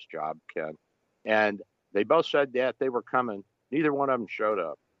office job, Ken, and they both said that they were coming. Neither one of them showed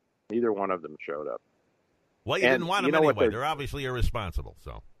up. Well, you didn't want them anyway. They're obviously irresponsible.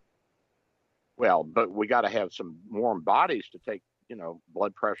 So, well, but we got to have some warm bodies to take,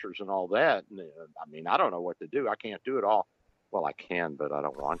 blood pressures and all that. And, I mean, I don't know what to do. I can't do it all. Well, I can, but I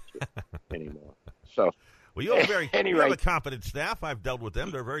don't want to anymore. So, well, you have you have a competent staff. I've dealt with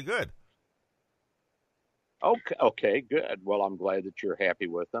them. They're very good. Okay, good. Well, I'm glad that you're happy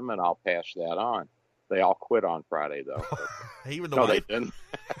with them, and I'll pass that on. They all quit on Friday, though. Even the no, wife? They didn't.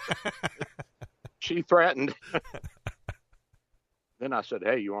 She threatened. Then I said,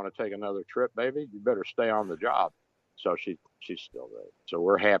 "Hey, you want to take another trip, baby? You better stay on the job." So she's still there. So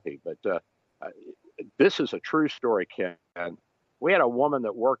we're happy. But this is a true story, Ken. We had a woman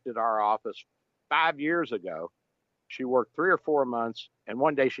that worked at our office 5 years ago. She worked 3 or 4 months, and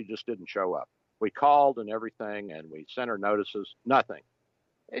one day she just didn't show up. We called and everything, and we sent her notices. Nothing.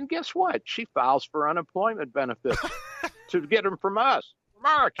 And guess what? She files for unemployment benefits to get them from us, from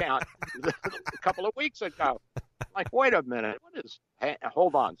our account, a couple of weeks ago. Like, wait a minute.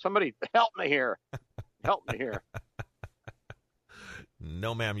 Hold on. Somebody help me here.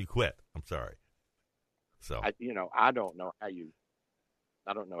 No, ma'am, you quit. I'm sorry. So I don't know how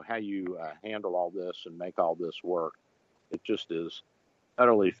you handle all this and make all this work. It just is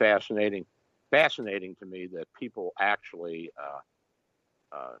utterly fascinating to me that people actually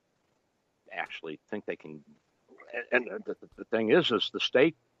think they can. And the thing is the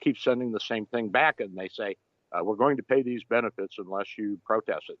state keeps sending the same thing back, and they say, we're going to pay these benefits unless you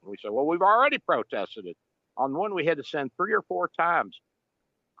protest it. And we say, well, we've already protested it. On one, we had to send 3 or 4 times.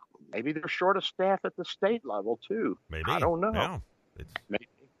 Maybe they're short of staff at the state level, too. Maybe. I don't know. Yeah.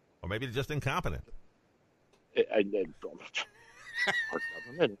 Or maybe they're just incompetent. Our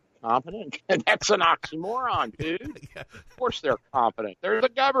government incompetent? That's an oxymoron, dude. Yeah. Of course they're competent. They're the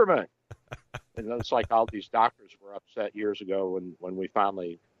government. And it's like all these doctors were upset years ago when we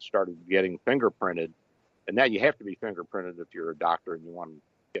finally started getting fingerprinted. And now you have to be fingerprinted if you're a doctor and you want to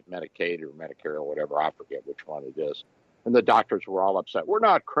get Medicaid or Medicare or whatever. I forget which one it is. And the doctors were all upset. We're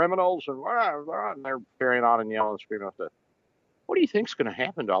not criminals, and they're carrying on and yelling and screaming. What do you think's going to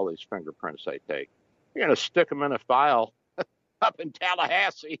happen to all these fingerprints they take? You're going to stick them in a file up in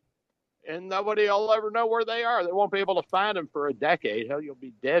Tallahassee, and nobody will ever know where they are. They won't be able to find them for a decade. Hell, you'll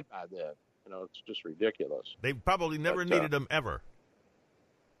be dead by then. It's just ridiculous. They probably never needed them ever.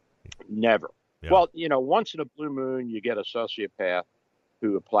 Never. Yeah. Well, once in a blue moon, you get a sociopath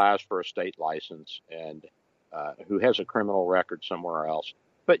who applies for a state license and who has a criminal record somewhere else.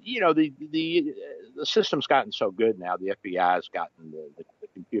 But, the system's gotten so good now. The FBI has gotten the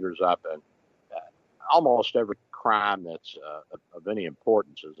computers up, and almost every crime that's of any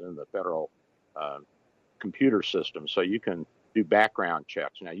importance is in the federal computer system. So you can do background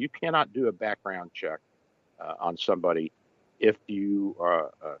checks. Now, you cannot do a background check on somebody if you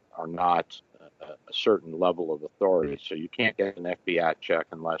are not a certain level of authority. So you can't get an FBI check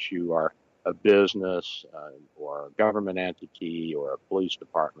unless you are a business or a government entity or a police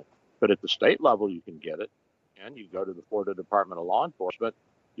department. But at the state level, you can get it. And you go to the Florida Department of Law Enforcement,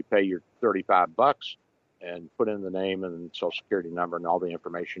 you pay your $35 and put in the name and social security number and all the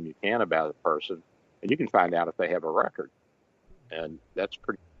information you can about a person, and you can find out if they have a record. And that's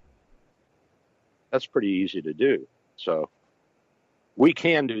pretty easy to do. So we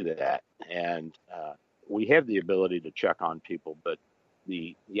can do that, and we have the ability to check on people, but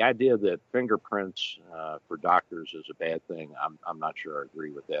the idea that fingerprints for doctors is a bad thing, I'm not sure I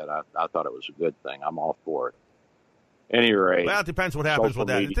agree with that. I thought it was a good thing. I'm all for it. Anyway, well, it depends what happens with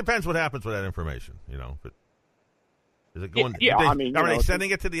that. Media. It depends what happens with that information. But is it going? Yeah, are they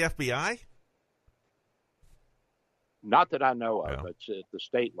sending it to the FBI? Not that I know of. It's at the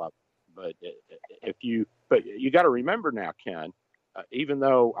state level. But you got to remember now, Ken. Even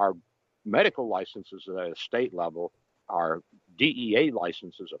though our medical licenses at a state level, our DEA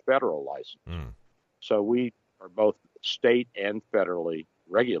license is a federal license. So we are both state and federally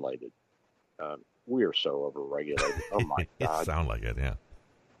regulated. We are so overregulated. Oh my God! It sounds like it, yeah.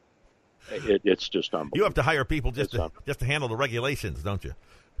 It's just unbelievable. You have to hire people just to handle the regulations, don't you?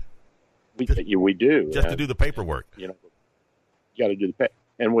 We do. Just to do the paperwork. You got to do the paperwork.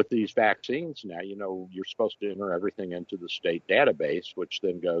 And with these vaccines now, you're supposed to enter everything into the state database, which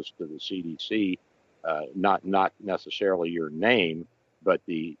then goes to the CDC. Not necessarily your name, but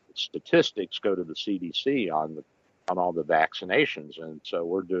the statistics go to the CDC on all the vaccinations. And so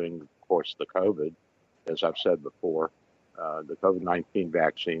we're doing, of course, the COVID, as I've said before, the COVID-19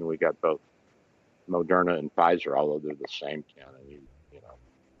 vaccine. We got both Moderna and Pfizer, although they're the same kind of,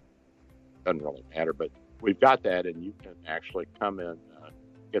 doesn't really matter. But we've got that, and you can actually come in,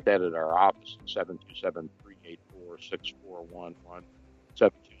 get that at our office at 727-384-6411,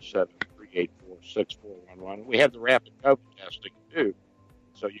 727-384-6411. We have the rapid COVID testing, too,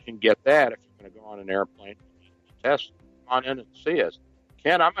 so you can get that if you're going to go on an airplane and test. Come on in and see us.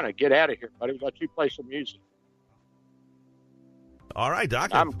 Ken, I'm going to get out of here, buddy. Let you play some music. All right,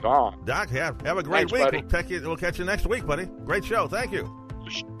 Doc. I'm gone. Doc, have a great Thanks, week. buddy. We'll catch you next week, buddy. Great show. Thank you.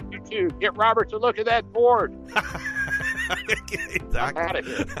 You too. Get Robert to look at that board. Doc, I'm out of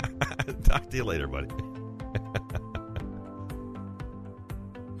here. Talk to you later, buddy.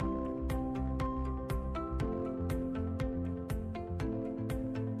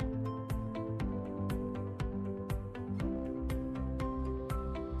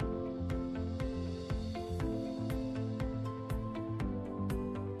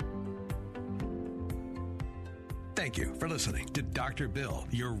 Thank you for listening to Dr. Bill,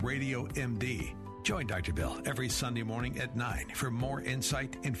 your radio MD. Join Dr. Bill every Sunday morning at 9 for more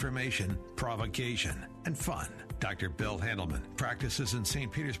insight, information, provocation, and fun. Dr. Bill Handelman practices in St.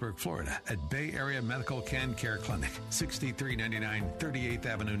 Petersburg, Florida at Bay Area Medical Can Care Clinic, 6399 38th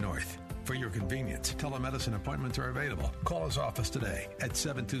Avenue North. For your convenience, telemedicine appointments are available. Call his office today at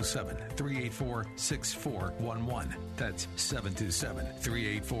 727-384-6411. That's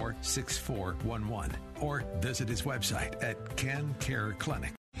 727-384-6411. Or visit his website at Can Care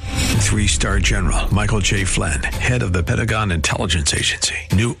Clinic. 3-star General Michael J. Flynn, head of the Pentagon Intelligence Agency,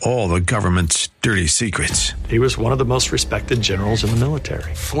 knew all the government's dirty secrets. He was one of the most respected generals in the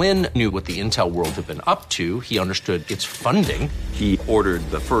military. Flynn knew what the intel world had been up to. He understood its funding. He ordered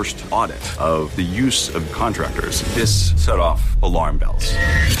the first audit of the use of contractors. This set off alarm bells.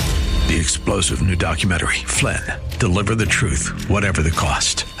 The explosive new documentary, Flynn, Deliver the Truth, Whatever the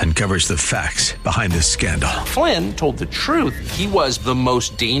Cost, uncovers the facts behind this scandal. Flynn told the truth. He was the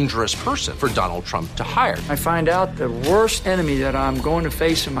most dangerous person for Donald Trump to hire. I find out the worst enemy that I'm going to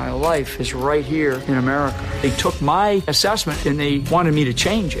face in my life is right here in America. They took my assessment and they wanted me to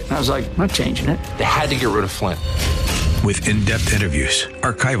change it. And I was like, I'm not changing it. They had to get rid of Flynn. With in-depth interviews,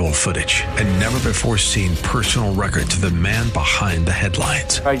 archival footage, and never-before-seen personal records of the man behind the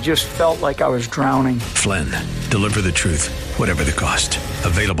headlines. I just felt like I was drowning. Flynn, Deliver the Truth, Whatever the Cost.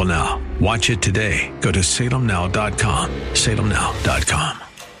 Available now. Watch it today. Go to salemnow.com. salemnow.com.